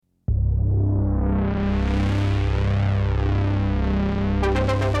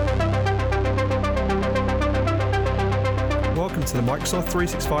to the Microsoft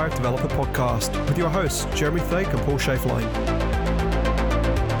 365 Developer Podcast with your hosts, Jeremy Thake and Paul Schaeflein.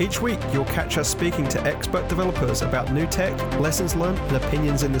 Each week, you'll catch us speaking to expert developers about new tech, lessons learned, and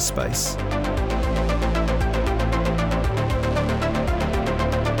opinions in this space.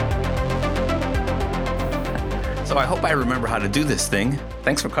 So I hope I remember how to do this thing.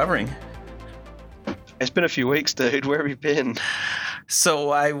 Thanks for covering. It's been a few weeks, dude. Where have you been?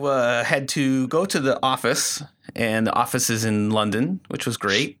 So I had to go to the office, and the office is in London, which was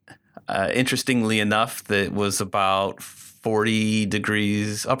great. Interestingly enough, that was about 40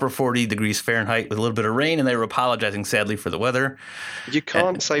 degrees, upper 40 degrees Fahrenheit with a little bit of rain, and they were apologizing sadly for the weather. You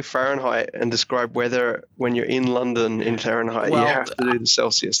can't say Fahrenheit and describe weather when you're in London in Fahrenheit. Well, you have to do the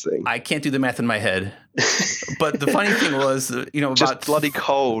Celsius thing. I can't do the math in my head. But the funny thing was, just about bloody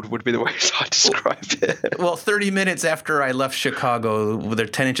cold would be the way I describe it. Well, 30 minutes after I left Chicago, there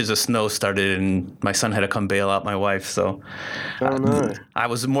 10 inches of snow started, and my son had to come bail out my wife. So I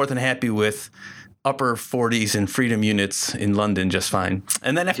was more than happy with upper 40s and freedom units in London just fine.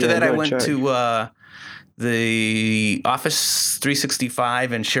 And then after that, I went to the Office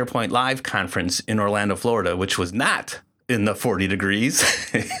 365 and SharePoint Live conference in Orlando, Florida, which was not in the 40 degrees.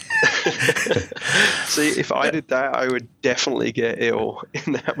 See, if I did that, I would definitely get ill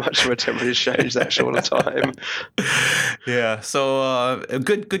in that much of a temperature change that short of time. Yeah, so a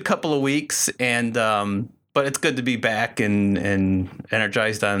good couple of weeks, and but it's good to be back and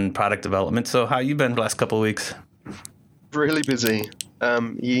energized on product development. So how you been the last couple of weeks? Really busy.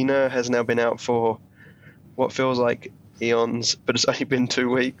 Yina has now been out for what feels like eons, but it's only been 2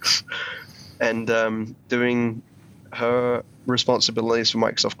 weeks. And doing her responsibilities for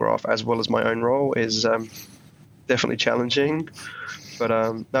Microsoft Graph as well as my own role is definitely challenging. But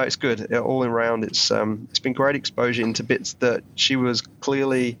no, it's good. All around, it's been great exposure into bits that she was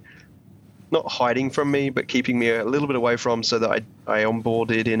clearly not hiding from me, but keeping me a little bit away from, so that I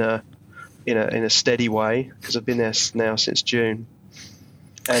onboarded in a steady way, because I've been there now since June,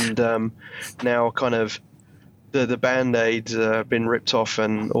 and now kind of the band-aids have been ripped off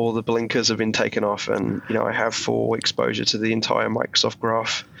and all the blinkers have been taken off, and I have full exposure to the entire Microsoft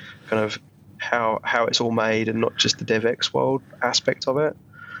Graph, kind of how it's all made, and not just the DevX world aspect of it.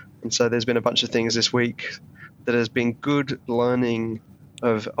 And so there's been a bunch of things this week that has been good learning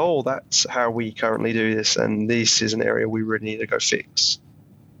of, that's how we currently do this, and this is an area we really need to go fix.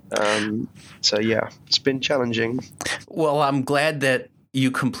 So yeah, it's been challenging. Well, I'm glad that you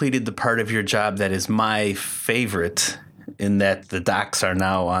completed the part of your job that is my favorite, in that the docs are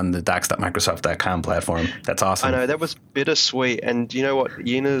now on the docs.microsoft.com platform. That's awesome. I know, that was bittersweet. And you know what?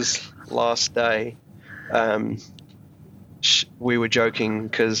 Yina's last day, we were joking,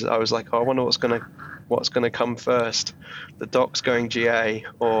 because I was like, I wonder what's going to come first, the docs going GA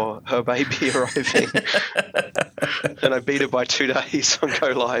or her baby arriving. And I beat her by 2 days on Go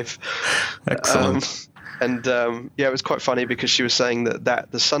Live. Excellent. It was quite funny, because she was saying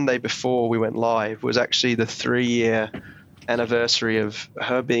that the Sunday before we went live was actually the 3-year anniversary of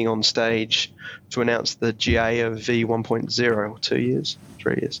her being on stage to announce the GA of V1.0, 3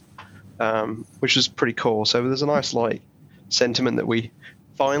 years, which was pretty cool. So there's a nice sentiment that we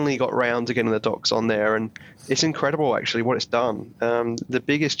finally got round to getting the docs on there, and it's incredible actually what it's done. The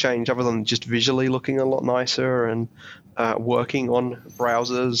biggest change, other than just visually looking a lot nicer and working on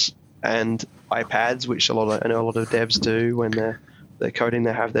browsers and iPads, which I know a lot of devs do when they're coding,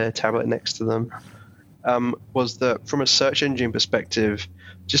 they have their tablet next to them, was that from a search engine perspective,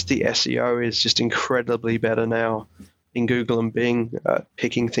 just the SEO is just incredibly better now in Google and Bing,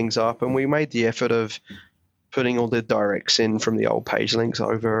 picking things up. And we made the effort of putting all the directs in from the old page links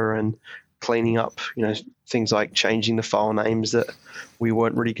over, and cleaning up, things like changing the file names that we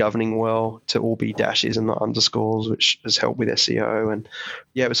weren't really governing well to all be dashes and not underscores, which has helped with SEO. And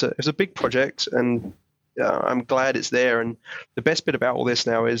yeah, it was a big project, and I'm glad it's there. And the best bit about all this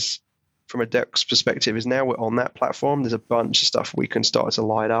now is, from a Docs perspective, is now we're on that platform, there's a bunch of stuff we can start to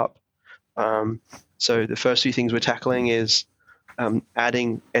light up. So the first few things we're tackling is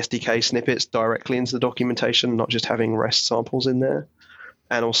adding SDK snippets directly into the documentation, not just having REST samples in there,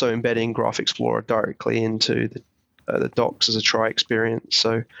 and also embedding Graph Explorer directly into the docs as a try experience.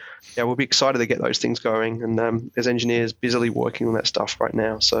 So yeah, we'll be excited to get those things going, and there's engineers busily working on that stuff right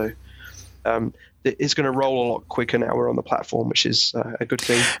now. So it's going to roll a lot quicker now we're on the platform, which is a good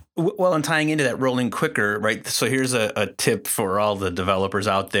thing. Well, and tying into that rolling quicker, right? So here's a tip for all the developers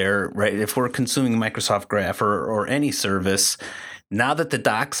out there, right? If we're consuming Microsoft Graph or any service, now that the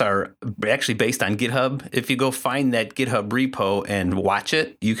docs are actually based on GitHub, if you go find that GitHub repo and watch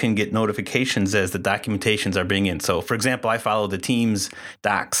it, you can get notifications as the documentations are being in. So, for example, I follow the team's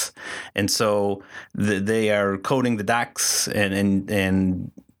docs, and so they are coding the docs and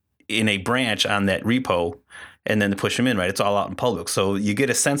in a branch on that repo, and then to push them in, right? It's all out in public. So you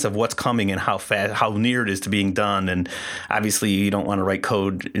get a sense of what's coming and how fast, how near it is to being done. And obviously you don't want to write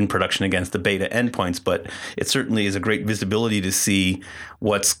code in production against the beta endpoints, but it certainly is a great visibility to see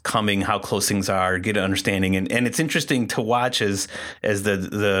what's coming, how close things are, get an understanding. And it's interesting to watch as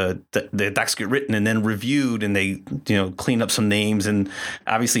the docs get written and then reviewed, and they, clean up some names. And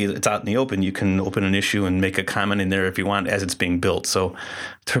obviously it's out in the open. You can open an issue and make a comment in there if you want as it's being built. So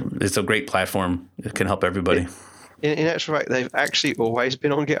it's a great platform. It can help everybody. In actual fact, they've actually always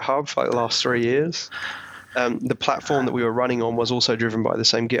been on GitHub for the last 3 years. The platform that we were running on was also driven by the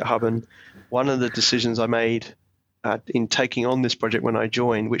same GitHub. And one of the decisions I made in taking on this project when I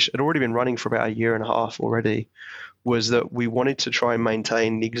joined, which had already been running for about 1.5 years already, was that we wanted to try and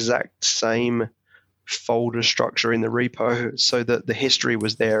maintain the exact same folder structure in the repo so that the history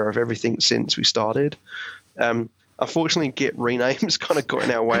was there of everything since we started. Unfortunately, Git renames kind of got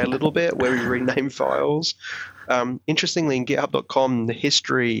in our way a little bit where we rename files. Interestingly, in github.com, the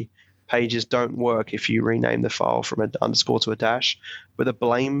history pages don't work if you rename the file from an underscore to a dash, but the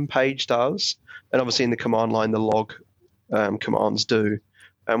blame page does. And obviously in the command line, the log commands do,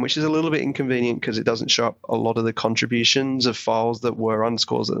 which is a little bit inconvenient because it doesn't show up a lot of the contributions of files that were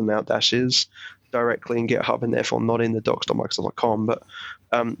underscores that are now dashes directly in GitHub and therefore not in the docs.microsoft.com. But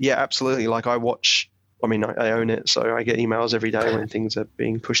yeah, absolutely. Like I own it, so I get emails every day when things are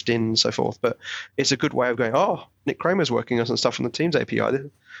being pushed in and so forth. But it's a good way of going, Nick Kramer's working on some stuff on the Teams API.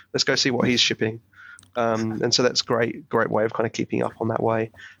 Let's go see what he's shipping. And so that's great way of kind of keeping up on that way.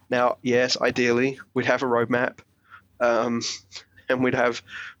 Now, yes, ideally, we'd have a roadmap, and we'd have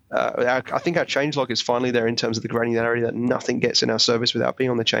I think our changelog is finally there in terms of the granularity that nothing gets in our service without being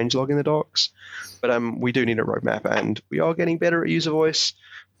on the changelog in the docs. But we do need a roadmap, and we are getting better at user voice.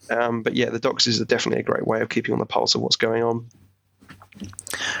 But yeah, the docs is definitely a great way of keeping on the pulse of what's going on.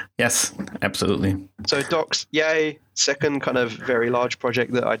 Yes, absolutely. So docs, yay. Second kind of very large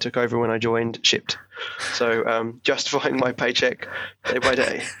project that I took over when I joined, shipped. So justifying my paycheck day by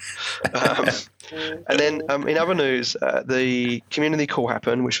day. And then in other news, the community call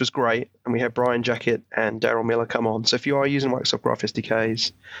happened, which was great. And we had Brian Jackett and Daryl Miller come on. So if you are using Microsoft Graph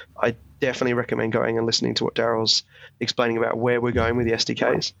SDKs, I definitely recommend going and listening to what Daryl's explaining about where we're going with the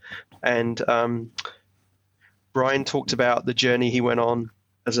SDKs. And Brian talked about the journey he went on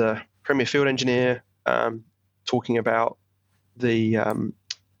as a Premier Field Engineer, talking about the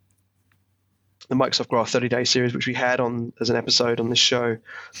Microsoft Graph 30-day series, which we had on as an episode on this show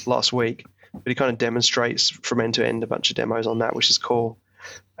last week. But he kind of demonstrates from end to end a bunch of demos on that, which is cool.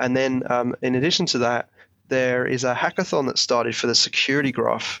 And then in addition to that, there is a hackathon that started for the Security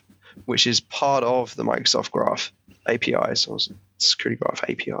Graph, which is part of the Microsoft Graph APIs, or Security Graph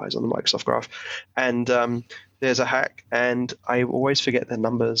APIs on the Microsoft Graph. And there's a hack, and I always forget the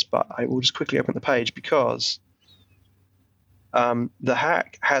numbers, but I will just quickly open the page because the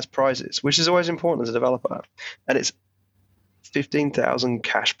hack has prizes, which is always important as a developer. And it's 15,000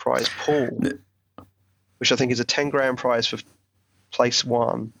 cash prize pool, which I think is a 10 grand prize for place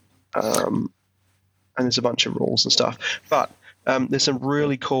one. And there's a bunch of rules and stuff. But there's some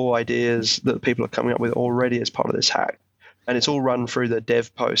really cool ideas that people are coming up with already as part of this hack. And it's all run through the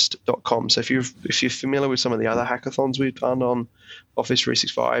devpost.com. So if you're familiar with some of the other hackathons we've done on Office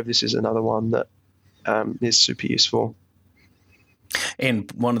 365, this is another one that is super useful.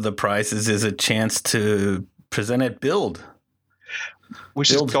 And one of the prizes is a chance to present at Build.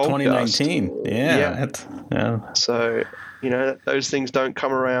 Which Build is Gold 2019. Dust. Yeah. So, those things don't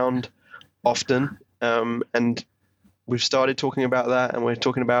come around often. And we've started talking about that, and we're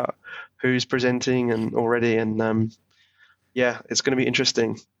talking about who's presenting and already. And it's going to be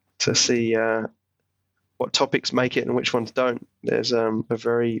interesting to see what topics make it and which ones don't. There's a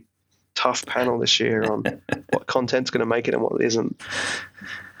very tough panel this year on what content's going to make it and what isn't.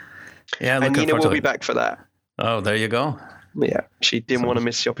 Yeah, and Nina will be back for that. Oh, there you go. Yeah, she didn't want to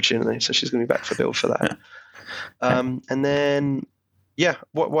miss the opportunity, so she's going to be back for Build for that. And then,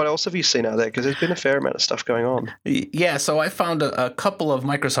 what else have you seen out there? Because there's been a fair amount of stuff going on. Yeah, so I found a couple of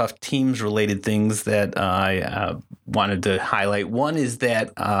Microsoft Teams related things that I wanted to highlight. One is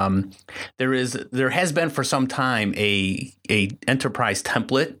that there has been for some time a enterprise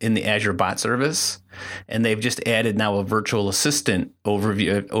template in the Azure Bot Service. and they've just added now a virtual assistant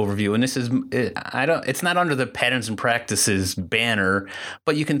overview. And this is, it's not under the patterns and practices banner,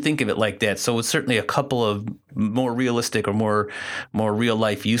 but you can think of it like that. So it's certainly a couple of more realistic or more real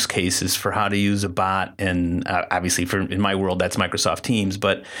life use cases for how to use a bot. And obviously in my world, that's Microsoft Teams,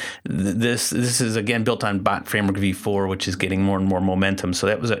 but this is again built on Bot Framework v4, which is getting more and more momentum. So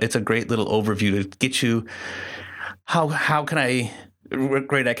it's a great little overview to get you how can I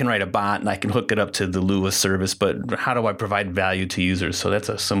can write a bot and I can hook it up to the Lua service, but how do I provide value to users? So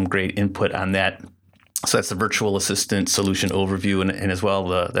that's some great input on that. So that's the virtual assistant solution overview, and as well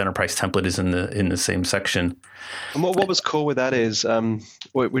the enterprise template is in the same section. And what was cool with that is,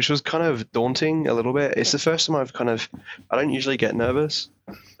 which was kind of daunting a little bit. It's the first time I don't usually get nervous,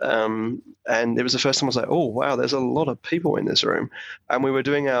 and it was the first time I was like, oh wow, there's a lot of people in this room, and we were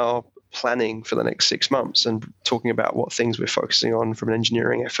doing our planning for the next 6 months and talking about what things we're focusing on from an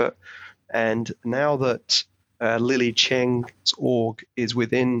engineering effort. And now that Lily Cheng's org is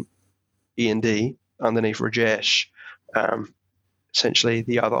within E&D, underneath Rajesh, essentially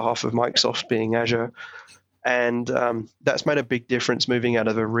the other half of Microsoft being Azure. And that's made a big difference moving out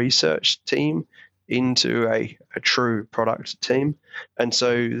of a research team into a true product team. And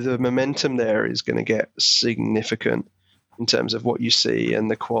so the momentum there is going to get significant in terms of what you see and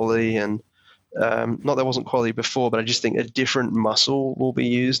the quality. And not there wasn't quality before, but I just think a different muscle will be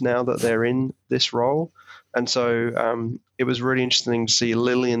used now that they're in this role. And so it was really interesting to see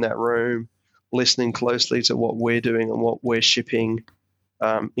Lily in that room, listening closely to what we're doing and what we're shipping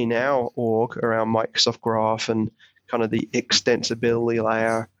in our org around Microsoft Graph and kind of the extensibility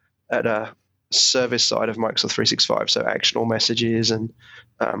layer at a service side of Microsoft 365, so actionable messages and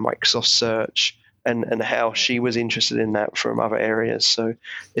Microsoft Search, and how she was interested in that from other areas. So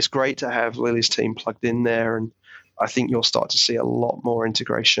it's great to have Lily's team plugged in there, and I think you'll start to see a lot more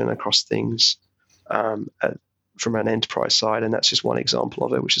integration across things from an enterprise side, and that's just one example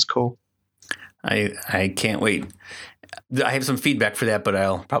of it, which is cool. I can't wait. I have some feedback for that, but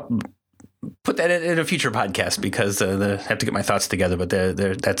I'll probably put that in a future podcast because I have to get my thoughts together, but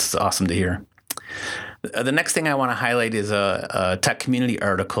that's awesome to hear. The next thing I want to highlight is a tech community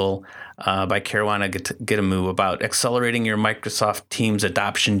article by Caruana Getamu about accelerating your Microsoft Teams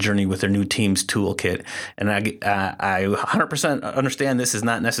adoption journey with their new Teams toolkit. And I 100% understand this is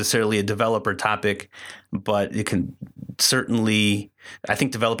not necessarily a developer topic, but it can certainly, I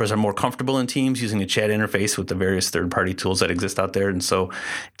think developers are more comfortable in Teams using a chat interface with the various third-party tools that exist out there. And so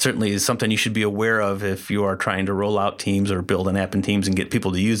it certainly is something you should be aware of if you are trying to roll out Teams or build an app in Teams and get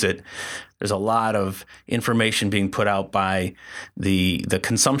people to use it. There's a lot of information being put out by the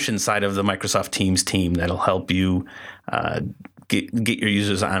consumption side of the Microsoft Teams team that'll help you get your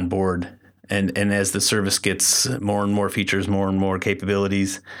users on board. And as the service gets more and more features, more and more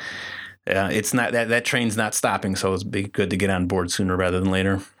capabilities, it's not that train's not stopping. So it's be good to get on board sooner rather than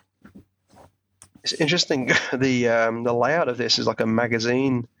later. It's interesting. The layout of this is like a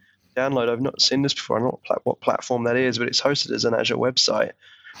magazine download. I've not seen this before. I don't know what platform that is, but it's hosted as an Azure website.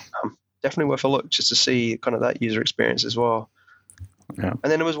 Definitely worth a look just to see kind of that user experience as well. Yeah.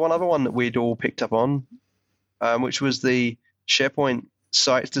 And then there was one other one that we'd all picked up on, which was the SharePoint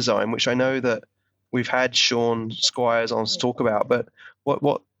sites design, which I know that we've had Sean Squires on to talk about. But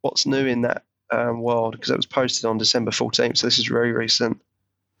what's new in that world? Because it was posted on December 14th, so this is very recent.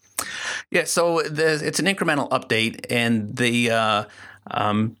 Yeah, so it's an incremental update, and they've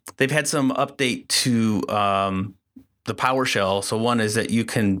had some update to the PowerShell. So one is that you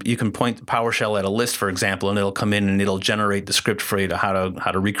can point PowerShell at a list, for example, and it'll come in and it'll generate the script for you to how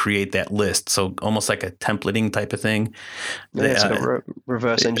to recreate that list. So almost like a templating type of thing. Yeah, it's like a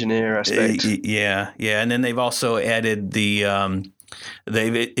reverse engineer aspect. Yeah. And then they've also added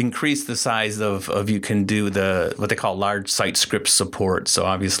they've increased the size of you can do what they call large site script support. So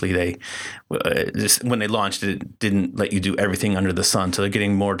obviously when they launched it didn't let you do everything under the sun. So they're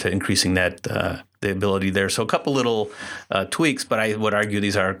getting more to increasing that the ability there. So a couple little tweaks, but I would argue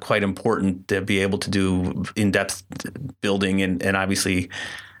these are quite important to be able to do in-depth building and obviously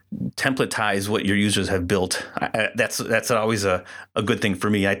templatize what your users have built. That's always a good thing for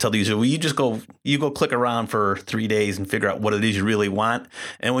me. I tell the user, well, you go click around for 3 days and figure out what it is you really want.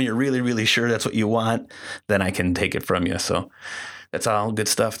 And when you're really, really sure that's what you want, then I can take it from you. So that's all good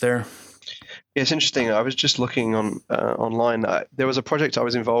stuff there. Yeah, it's interesting. I was just looking online. There was a project I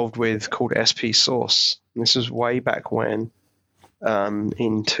was involved with called SP Source. And this was way back when,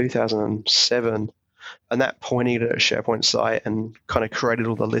 in 2007. And that pointed at a SharePoint site and kind of created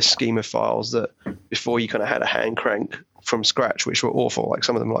all the list schema files that before you kind of had to hand crank from scratch, which were awful. Like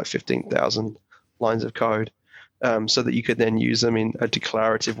some of them like 15,000 lines of code. so that you could then use them in a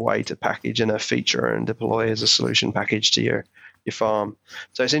declarative way to package in a feature and deploy as a solution package to your farm.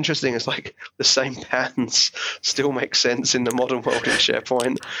 So it's interesting. It's like the same patterns still make sense in the modern world in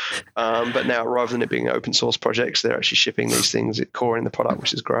SharePoint, but now rather than it being open source projects, they're actually shipping these things at core in the product,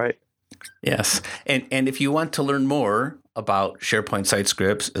 which is great. Yes. And if you want to learn more about SharePoint site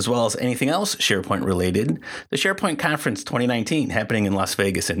scripts, as well as anything else SharePoint related, the SharePoint Conference 2019 happening in Las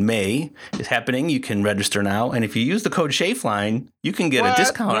Vegas in May is happening. You can register now. And if you use the code Shafeline, you can get a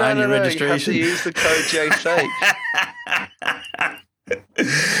discount on your registration. You have to use the code JFake.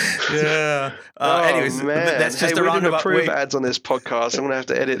 Yeah. Anyways, man. that's just a roundabout way. We didn't approve ads on this podcast. I'm going to have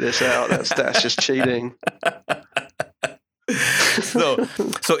to edit this out. That's just cheating. So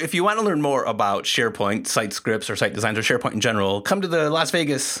if you want to learn more about SharePoint, site scripts, or site designs, or SharePoint in general, come to the Las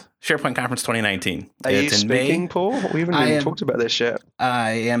Vegas SharePoint Conference 2019. Are you speaking, Paul? We haven't even talked about this yet.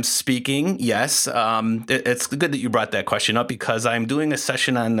 I am speaking, yes. It's good that you brought that question up because I'm doing a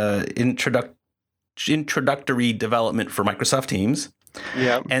session on introductory development for Microsoft Teams.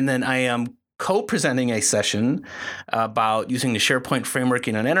 Yeah. And then I am co-presenting a session about using the SharePoint framework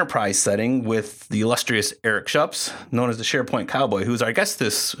in an enterprise setting with the illustrious Eric Schups, known as the SharePoint Cowboy, who's our guest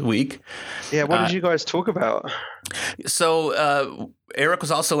this week. Yeah, what did you guys talk about? So Eric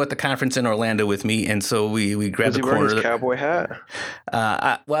was also at the conference in Orlando with me, and so we grabbed the corner. Was he wearing his cowboy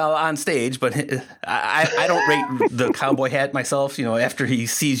hat? Well, on stage, but I don't rate the cowboy hat myself. You know, after he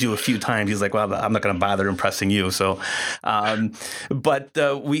sees you a few times, he's like, well, I'm not going to bother impressing you. So,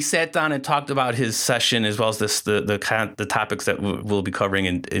 but we sat down and talked about his session as well as the topics that we'll be covering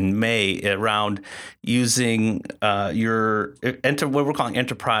in May around using what we're calling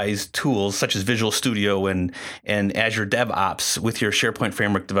enterprise tools such as Visual Studio and Azure DevOps with your SharePoint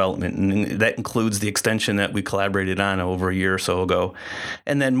framework development, and that includes the extension that we collaborated on over a year or so ago,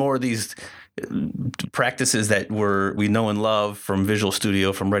 and then more of these practices that we know and love from Visual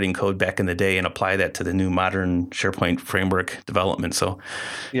Studio, from writing code back in the day, and apply that to the new modern SharePoint framework development. So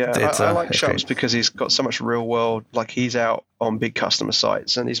yeah, I like Schups because he's got so much real world, like he's out on big customer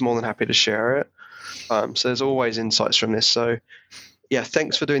sites and he's more than happy to share it. So there's always insights from this. So yeah,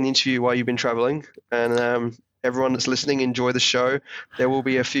 thanks for doing the interview while you've been traveling, and everyone that's listening, enjoy the show. There will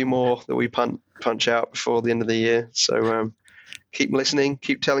be a few more that we punch out before the end of the year. So keep listening,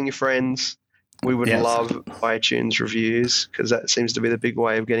 keep telling your friends. We would love iTunes reviews because that seems to be the big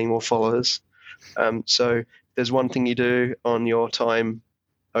way of getting more followers. So there's one thing you do on your time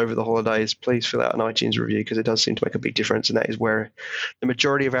over the holidays, please fill out an iTunes review because it does seem to make a big difference, and that is where the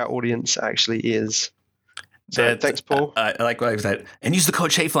majority of our audience actually is. So thanks, Paul. Likewise, and use the code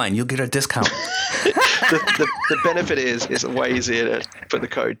Shafeline. You'll get a discount. the benefit is it's way easier to put the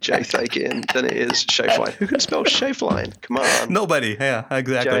code JFake in than it is Shafeline. Who can spell Shafeline? Come on. Nobody. Yeah,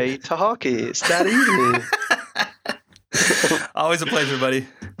 exactly. J Tahaki. It's that easy. Always a pleasure, buddy.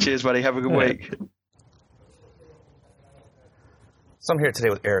 Cheers, buddy. Have a good week. So I'm here today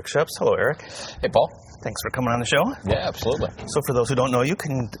with Eric Schups. Hello, Eric. Hey, Paul. Thanks for coming on the show. Yeah, absolutely. So for those who don't know you,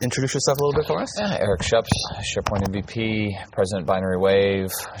 can you introduce yourself a little bit for us? Yeah, Eric Schups, SharePoint MVP, President Binary Wave,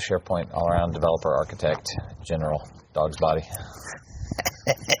 SharePoint all-around developer, architect, general, dog's body.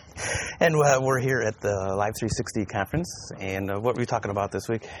 And we're here at the Live 360 conference, and what were you talking about this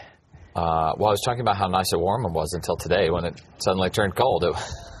week? Well, I was talking about how nice and warm it was until today when it suddenly turned cold.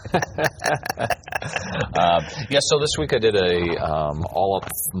 So this week I did a all-up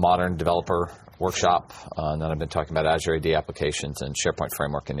modern developer workshop, and then I've been talking about Azure AD applications and SharePoint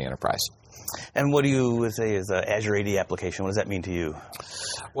framework in the enterprise. And what do you say is an Azure AD application? What does that mean to you?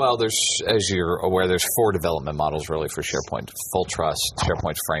 Well, as you're aware, there's 4 development models really for SharePoint: Full Trust,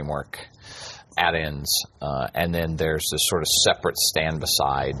 SharePoint framework, add-ins, and then there's this sort of separate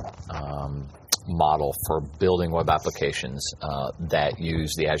stand-beside model for building web applications that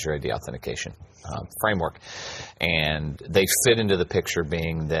use the Azure AD authentication framework. And they fit into the picture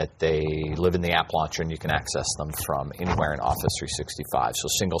being that they live in the app launcher and you can access them from anywhere in Office 365. So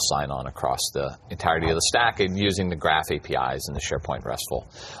single sign-on across the entirety of the stack and using the Graph APIs and the SharePoint RESTful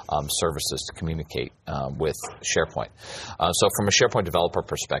services to communicate with SharePoint. So from a SharePoint developer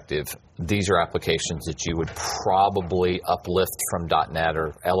perspective, these are applications that you would probably uplift from .NET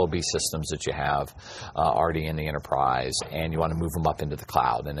or LOB systems that you have already in the enterprise, and you want to move them up into the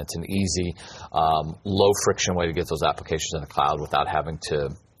cloud. And it's an easy, low-friction way to get those applications in the cloud without having to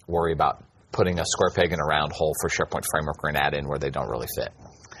worry about putting a square peg in a round hole for SharePoint framework or an add-in where they don't really fit.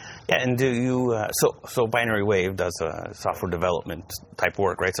 Yeah, and do you, so Binary Wave does software development type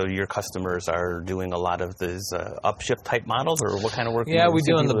work, right? So your customers are doing a lot of these upshift type models, or what kind of work? Yeah, we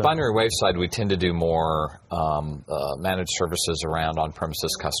do on the Binary Wave side. We tend to do more managed services around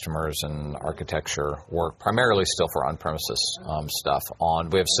on-premises customers and architecture work, primarily still for on-premises stuff.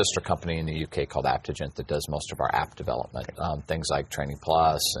 We have a sister company in the UK called Aptigent that does most of our app development, things like Training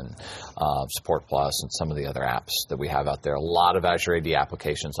Plus and Support Plus and some of the other apps that we have out there. A lot of Azure AD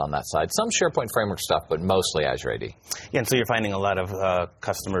applications on that side. Some SharePoint Framework stuff, but mostly Azure AD. Yeah, and so you're finding a lot of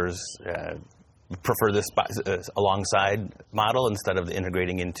customers prefer this alongside model instead of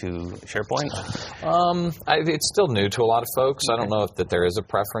integrating into SharePoint? It's still new to a lot of folks. I don't know if that there is a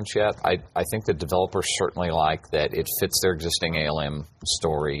preference yet. I think that developers certainly like that it fits their existing ALM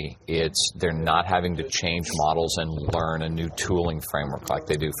story. They're not having to change models and learn a new tooling framework like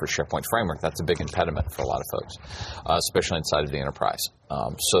they do for SharePoint Framework. That's a big impediment for a lot of folks, especially inside of the enterprise.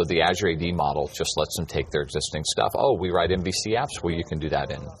 So the Azure AD model just lets them take their existing stuff. Oh, we write MVC apps. Well, you can do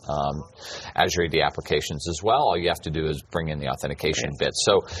that in Azure AD applications as well. All you have to do is bring in the authentication bit.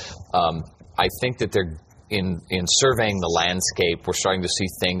 So I think that they're in surveying the landscape, we're starting to see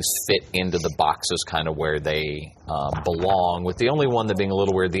things fit into the boxes kind of where they belong, with the only one that being a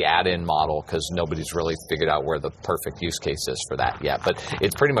little weird, the add-in model, because nobody's really figured out where the perfect use case is for that yet. But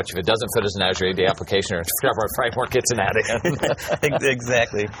it's pretty much, if it doesn't fit as an Azure AD application or a SharePoint Framework, it's an add-in.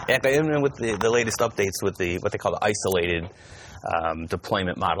 Exactly. And with the latest updates with what they call the isolated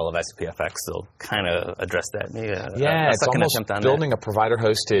deployment model of SPFX, they'll kind of address that. It's almost building a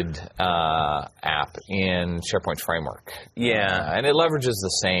provider-hosted app in SharePoint Framework. Yeah. And it leverages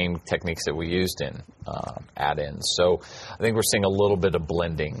the same techniques that we used in add-ins. So I think we're seeing a little bit of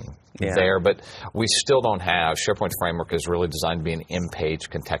blending there, but we still don't have, SharePoint Framework is really designed to be an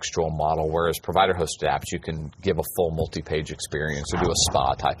in-page contextual model, whereas provider-hosted apps, you can give a full multi-page experience or do a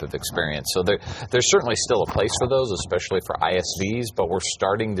spa type of experience. So there's certainly still a place for those, especially for ISVs, but we're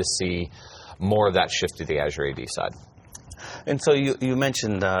starting to see more of that shift to the Azure AD side. And so you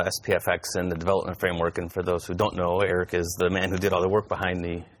mentioned SPFX and the development framework, and for those who don't know, Eric is the man who did all the work behind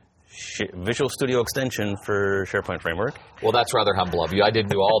the Visual Studio extension for SharePoint Framework. Well, that's rather humble of you. I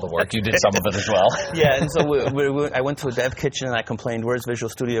didn't do all the work. You did some of it as well. Yeah, and so I went to a dev kitchen and I complained, where's Visual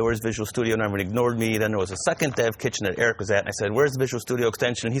Studio, where's Visual Studio? And everyone ignored me. Then there was a second dev kitchen that Eric was at, and I said, where's the Visual Studio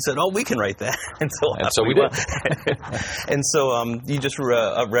extension? And he said, oh, we can write that. And so we did. And so you just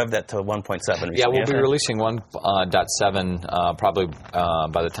revved that to 1.7. Yeah, we'll be releasing 1.7 probably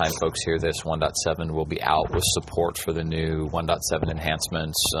by the time folks hear this. 1.7 will be out with support for the new 1.7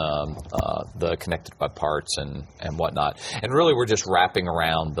 enhancements, the connected web parts and whatnot. And really, we're just wrapping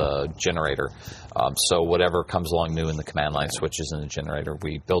around the generator. So whatever comes along new in the command line switches in the generator,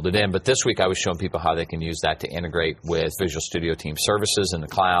 we build it in. But this week, I was showing people how they can use that to integrate with Visual Studio Team Services in the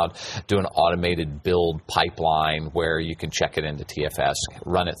cloud, do an automated build pipeline where you can check it into TFS,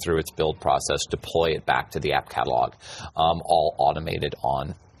 run it through its build process, deploy it back to the app catalog, all automated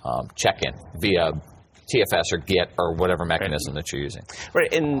on check-in via TFS or Git or whatever mechanism that you're using.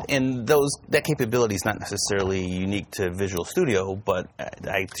 Right, and that capability is not necessarily unique to Visual Studio, but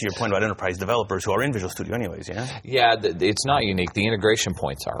to your point about enterprise developers who are in Visual Studio anyways, yeah? Yeah, it's not unique. The integration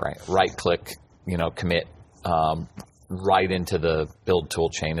points are right. Right-click, commit, right into the build tool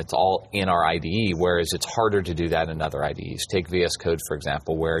chain. It's all in our IDE, whereas it's harder to do that in other IDEs. Take VS Code, for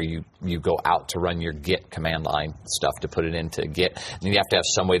example, where you go out to run your Git command line stuff to put it into Git, and you have to have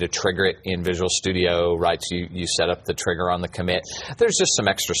some way to trigger it in Visual Studio, right? So you set up the trigger on the commit. There's just some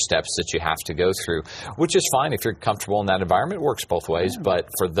extra steps that you have to go through, which is fine if you're comfortable in that environment. It works both ways, but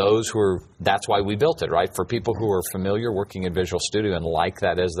for those that's why we built it, right? For people who are familiar working in Visual Studio and like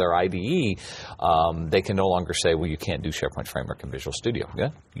that as their IDE, they can no longer say, well, you can't do SharePoint Framework in Visual Studio. Yeah,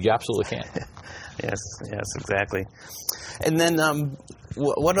 you absolutely can. Yes, exactly. And then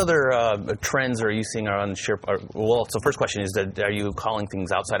what other trends are you seeing on SharePoint? Well, so first question is, are you calling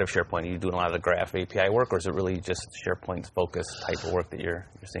things outside of SharePoint? Are you doing a lot of the Graph API work, or is it really just SharePoint's focused type of work that you're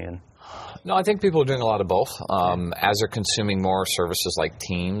seeing? No, I think people are doing a lot of both. As they're consuming more services like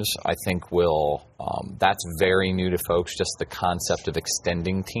Teams, I think that's very new to folks, just the concept of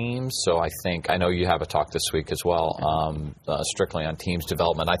extending Teams. So I know you have a talk this week as well, strictly on Teams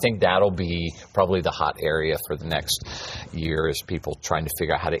development. I think that'll be probably the hot area for the next year, is people trying to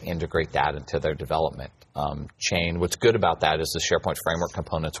figure out how to integrate that into their development chain. What's good about that is the SharePoint Framework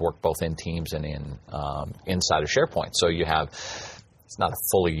components work both in Teams and inside of SharePoint. So you have... It's not a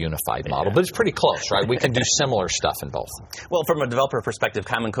fully unified model, but it's pretty close, right? We can do similar stuff in both. Well, from a developer perspective,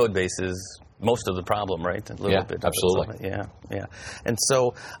 common code base is most of the problem, right? A little bit. Absolutely. Yeah. And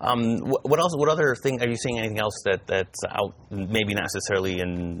so, what else? What other thing are you seeing? Anything else that's out? Maybe not necessarily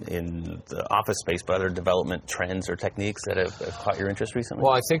in the office space, but other development trends or techniques that have caught your interest recently?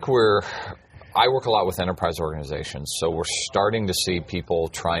 Well, I think I work a lot with enterprise organizations, so we're starting to see people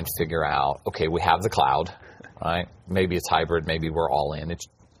try and figure out, okay, we have the cloud, right? Maybe it's hybrid, maybe we're all in. It's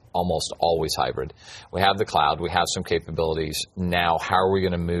almost always hybrid. We have the cloud, we have some capabilities. Now, how are we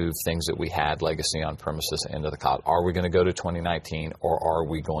going to move things that we had legacy on-premises into the cloud? Are we going to go to 2019, or are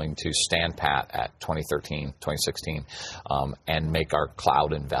we going to stand pat at 2013, 2016, and make our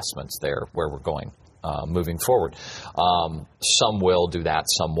cloud investments there where we're going moving forward? Some will do that,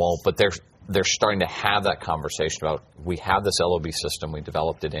 some won't, but they're starting to have that conversation about, we have this LOB system, we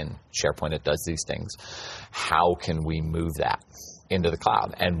developed it in SharePoint, it does these things. How can we move that into the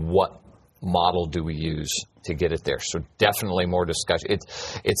cloud, and what model do we use to get it there? So definitely more discussion.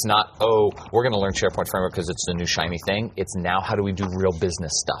 It's not, we're going to learn SharePoint Framework because it's the new shiny thing. It's now, how do we do real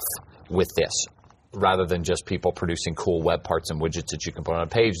business stuff with this, rather than just people producing cool web parts and widgets that you can put on a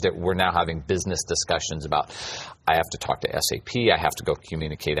page. That we're now having business discussions about, I have to talk to SAP, I have to go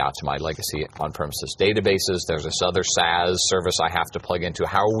communicate out to my legacy on-premises databases, there's this other SaaS service I have to plug into.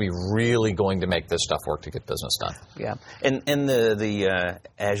 How are we really going to make this stuff work to get business done? Yeah, and the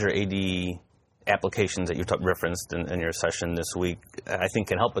Azure AD applications that you referenced in your session this week, I think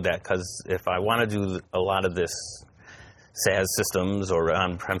can help with that, because if I want to do a lot of this SaaS systems or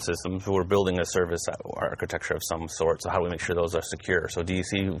on-prem systems, we're building a service architecture of some sort. So how do we make sure those are secure? So do you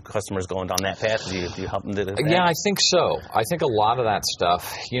see customers going down that path? Do you help them do that? Yeah, I think so. I think a lot of that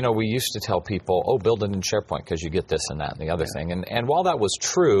stuff, we used to tell people, build it in SharePoint because you get this and that and the other thing. And while that was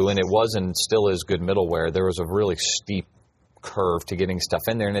true, and it was and still is good middleware, there was a really steep curve to getting stuff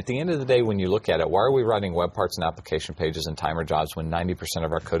in there. And at the end of the day, when you look at it, why are we writing web parts and application pages and timer jobs when 90%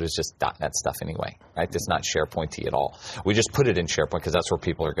 of our code is just .NET stuff anyway, right? It's not SharePoint-y at all. We just put it in SharePoint because that's where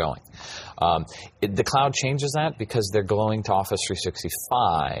people are going. The cloud changes that because they're going to Office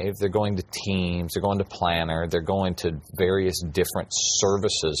 365, they're going to Teams, they're going to Planner, they're going to various different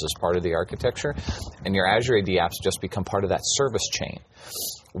services as part of the architecture, and your Azure AD apps just become part of that service chain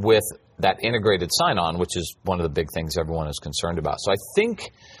with that integrated sign-on, which is one of the big things everyone is concerned about. So I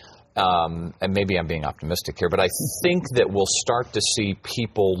think, and maybe I'm being optimistic here, but I think that we'll start to see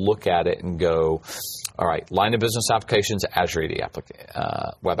people look at it and go, all right, line of business applications, Azure AD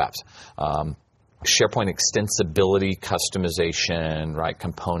web apps. SharePoint extensibility, customization, right,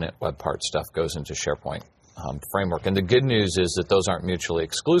 component web part stuff goes into SharePoint framework. And the good news is that those aren't mutually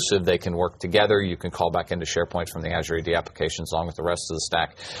exclusive. They can work together. You can call back into SharePoint from the Azure AD applications along with the rest of the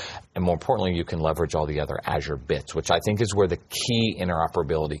stack. And more importantly, you can leverage all the other Azure bits, which I think is where the key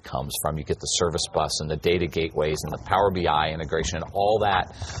interoperability comes from. You get the service bus and the data gateways and the Power BI integration and all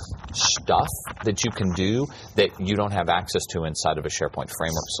that stuff that you can do that you don't have access to inside of a SharePoint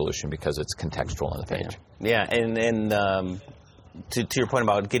framework solution because it's contextual in the page. Yeah, and to your point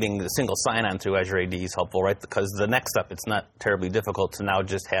about getting the single sign-on through Azure AD is helpful, right? Because the next step, it's not terribly difficult to now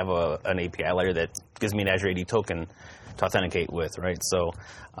just have an API layer that gives me an Azure AD token to authenticate with, right? So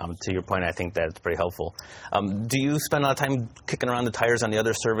to your point, I think that's pretty helpful. Do you spend a lot of time kicking around the tires on the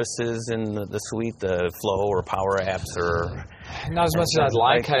other services in the suite, the Flow or Power Apps? Or not as much as I'd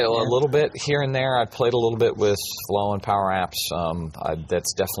like. A little bit here and there. I played a little bit with Flow and Power Apps.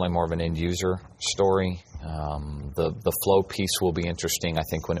 That's definitely more of an end-user story. The Flow piece will be interesting, I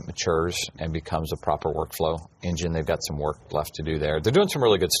think, when it matures and becomes a proper workflow engine. They've got some work left to do there. They're doing some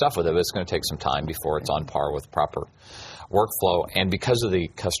really good stuff with it, but it's going to take some time before it's on par with proper workflow. And because of the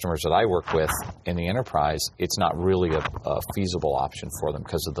customers that I work with in the enterprise, it's not really a feasible option for them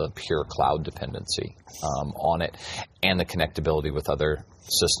because of the pure cloud dependency on it and the connectability with other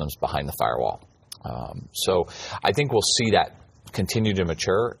systems behind the firewall. So I think we'll see that continue to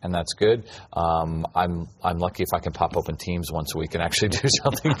mature, and that's good. I'm lucky if I can pop open Teams once a week and actually do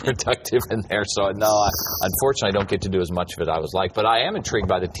something productive in there. So no, unfortunately, I don't get to do as much of it I was like. But I am intrigued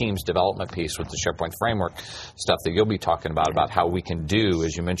by the Teams development piece with the SharePoint framework stuff that you'll be talking about how we can do,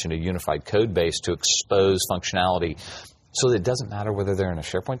 as you mentioned, a unified code base to expose functionality. So that it doesn't matter whether they're in a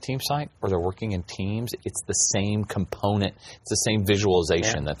SharePoint team site or they're working in Teams. It's the same component. It's the same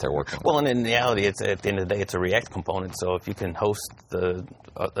visualization that they're working with. Well, and in reality, it's at the end of the day, it's a React component. So if you can host an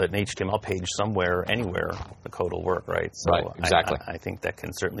HTML page somewhere, anywhere, the code will work, right? So right, exactly. I think that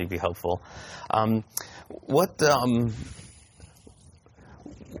can certainly be helpful.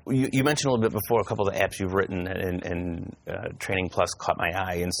 You mentioned a little bit before a couple of the apps you've written, and Training Plus caught my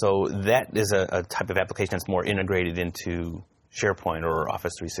eye. And so that is a type of application that's more integrated into SharePoint or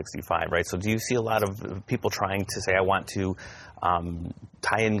Office 365, right? So do you see a lot of people trying to say, I want to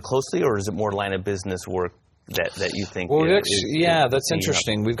tie in closely, or is it more line of business work that you think? Well, that's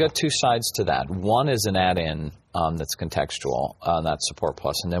interesting. We've got two sides to that. One is an add-in that's contextual, that's Support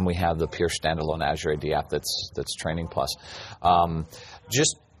Plus, and then we have the pure standalone Azure AD app that's Training Plus.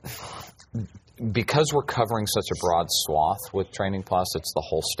 Just because we're covering such a broad swath with Training Plus, it's the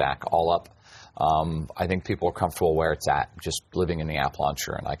whole stack all up. I think people are comfortable where it's at, just living in the app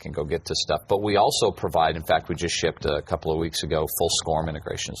launcher, and I can go get to stuff. But we also provide, in fact, we just shipped a couple of weeks ago, full SCORM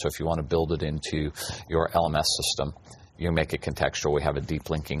integration. So if you want to build it into your LMS system, you make it contextual. We have a deep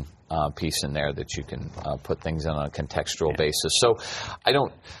linking piece in there that you can put things on a contextual basis. So I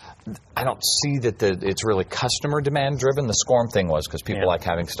don't see that it's really customer demand driven. The SCORM thing was because people like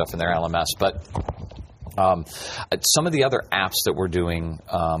having stuff in their LMS, but some of the other apps that we're doing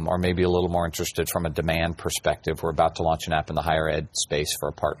are maybe a little more interested from a demand perspective. We're about to launch an app in the higher ed space for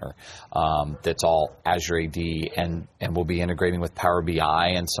a partner that's all Azure AD, and we'll be integrating with Power BI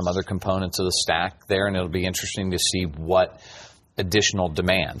and some other components of the stack there, and it'll be interesting to see what additional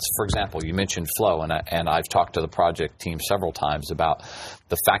demands. For example, you mentioned Flow, and I've talked to the project team several times about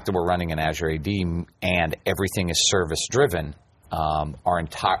the fact that we're running an Azure AD and everything is service-driven.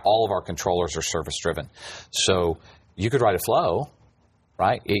 All of our controllers are service-driven. So you could write a flow,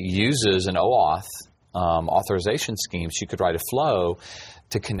 right? It uses an OAuth authorization scheme. So you could write a flow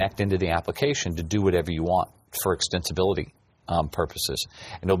to connect into the application to do whatever you want for extensibility purposes.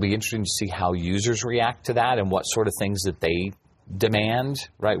 And it'll be interesting to see how users react to that and what sort of things that they demand,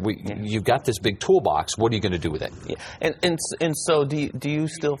 right? You've got this big toolbox. What are you going to do with it? Yeah. And so do you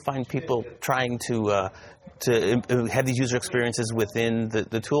still find people trying to have these user experiences within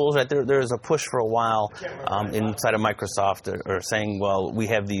the tools? Right? There's a push for a while inside of Microsoft or saying, well, we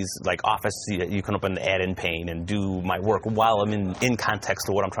have these like Office, you can open the add-in pane and do my work while I'm in context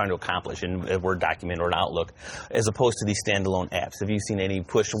of what I'm trying to accomplish in a Word document or an Outlook, as opposed to these standalone apps. Have you seen any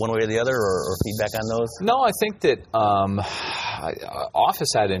push one way or the other or feedback on those? No, I think that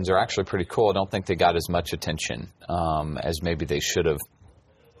Office add-ins are actually pretty cool. I don't think they got as much attention as maybe they should have.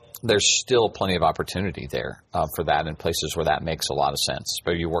 There's still plenty of opportunity there for that in places where that makes a lot of sense.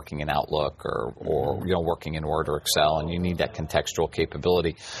 But you're working in Outlook or working in Word or Excel, and you need that contextual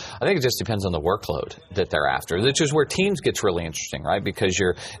capability. I think it just depends on the workload that they're after, which is where Teams gets really interesting, right? Because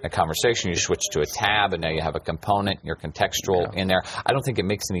you're in a conversation, you switch to a tab, and now you have a component, you're contextual in there. I don't think it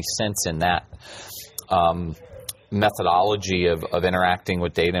makes any sense in that methodology of interacting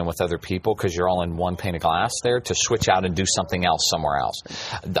with data and with other people, because you're all in one pane of glass there, to switch out and do something else somewhere else.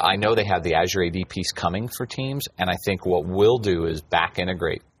 I know they have the Azure AD piece coming for Teams, and I think what we'll do is back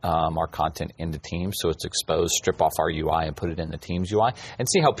integrate our content into Teams so it's exposed, strip off our UI and put it in the Teams UI, and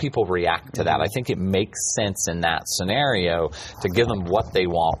see how people react to that. I think it makes sense in that scenario to give them what they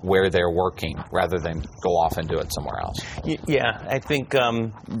want where they're working rather than go off and do it somewhere else. Yeah, I think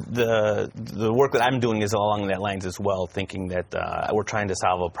the work that I'm doing is along that lines as well, thinking that we're trying to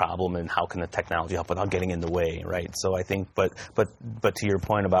solve a problem and how can the technology help without getting in the way, right? So I think, but to your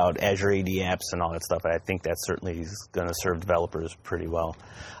point about Azure AD apps and all that stuff, I think that certainly is going to serve developers pretty well.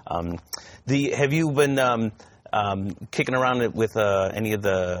 Have you been kicking around with any of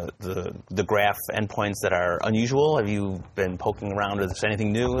the graph endpoints that are unusual? Have you been poking around? Is there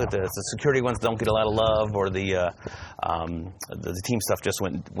anything new? The security ones don't get a lot of love, or the team stuff just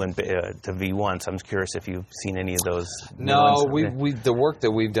went to V1. So I'm curious if you've seen any of those. No, the work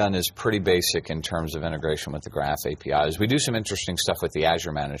that we've done is pretty basic in terms of integration with the graph APIs. We do some interesting stuff with the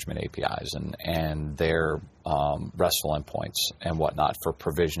Azure Management APIs and their RESTful endpoints and whatnot for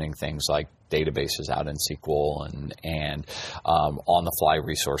provisioning things like databases out in SQL and on-the-fly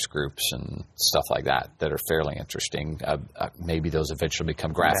resource groups and stuff like that are fairly interesting. Maybe those eventually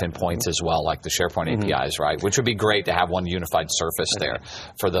become graph endpoints as well, like the SharePoint APIs, right? Which would be great to have one unified surface there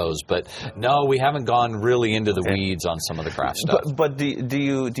for those. But no, we haven't gone really into the weeds on some of the graph stuff. But do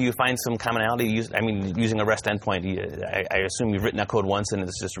you find some commonality? Using a REST endpoint, I assume you've written that code once and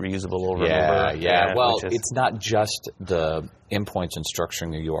it's just reusable over and over. Yeah. Well, it's not just the endpoints and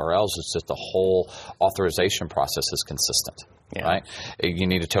structuring the URLs, it's that the whole authorization process is consistent, right? You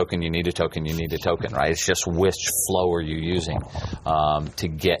need a token, you need a token, you need a token, right? It's just which flow are you using to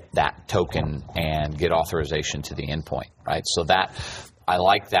get that token and get authorization to the endpoint, right? So that I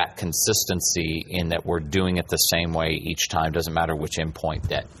like that consistency in that we're doing it the same way each time. Doesn't matter which endpoint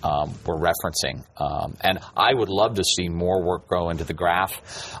that we're referencing. And I would love to see more work go into the graph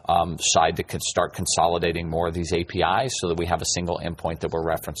side to start consolidating more of these APIs so that we have a single endpoint that we're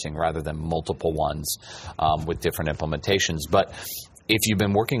referencing rather than multiple ones with different implementations. But if you've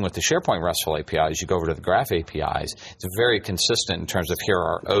been working with the SharePoint RESTful APIs, you go over to the Graph APIs. It's very consistent in terms of here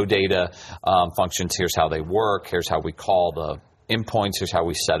are OData functions, here's how they work, here's how we call the endpoints, here's how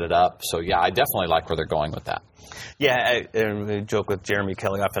we set it up. So yeah, I definitely like where they're going with that. Yeah, I joke with Jeremy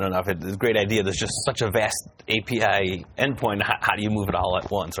Kelly often enough. It's a great idea. There's just such a vast API endpoint. How do you move it all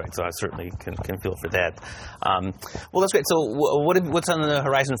at once, right? So I certainly can feel for that. Well, that's great. So what's on the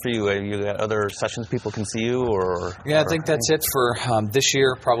horizon for you? You got other sessions people can see you? I think that's it for this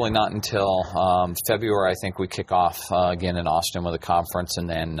year. Probably not until February. I think we kick off again in Austin with a conference, and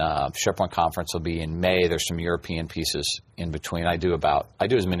then SharePoint conference will be in May. There's some European pieces in between. I do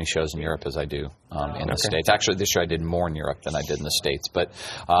as many shows in Europe as I do in the States. Actually, this year I did more in Europe than I did in the States. But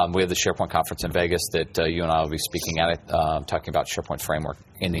we have the SharePoint conference in Vegas that you and I will be speaking at it, talking about SharePoint framework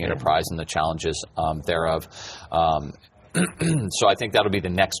in the enterprise and the challenges thereof. So I think that'll be the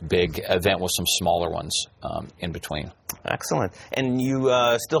next big event with some smaller ones in between. Excellent. And you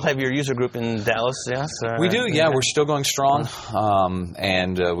still have your user group in Dallas, yes? We do, yeah. We're still going strong,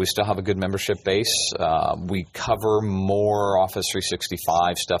 and we still have a good membership base. We cover more Office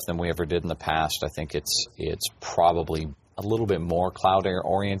 365 stuff than we ever did in the past. I think it's probably a little bit more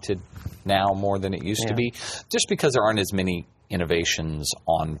cloud-oriented now more than it used to be, just because there aren't as many innovations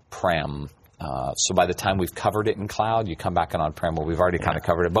on-prem. So by the time we've covered it in cloud, you come back on-prem where we've already kind of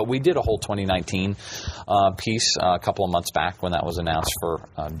covered it. But we did a whole 2019 piece a couple of months back when that was announced for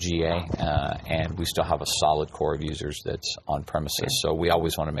GA, and we still have a solid core of users that's on-premises. Yeah. So we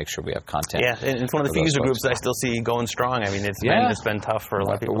always want to make sure we have content. Yeah, and it's one of the few user groups that I still see going strong. I mean, it's been tough for a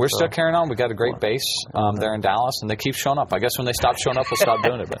lot of people. But we're still carrying on. We've got a great base there in Dallas, and they keep showing up. I guess when they stop showing up, we'll stop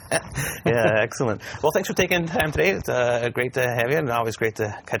doing it. But. Yeah, excellent. Well, thanks for taking time today. It's great to have you, and always great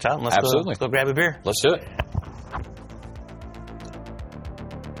to catch up. And let's go grab a beer. Let's do it.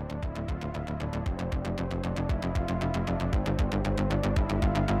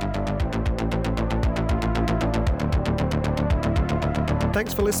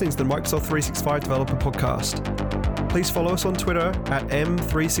 Thanks for listening to the Microsoft 365 Developer Podcast. Please follow us on Twitter at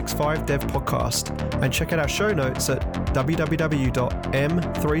M365DevPodcast and check out our show notes at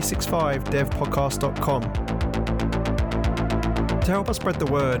www.m365devpodcast.com. To help us spread the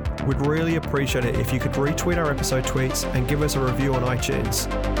word, we'd really appreciate it if you could retweet our episode tweets and give us a review on iTunes.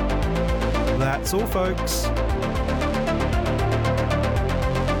 That's all, folks.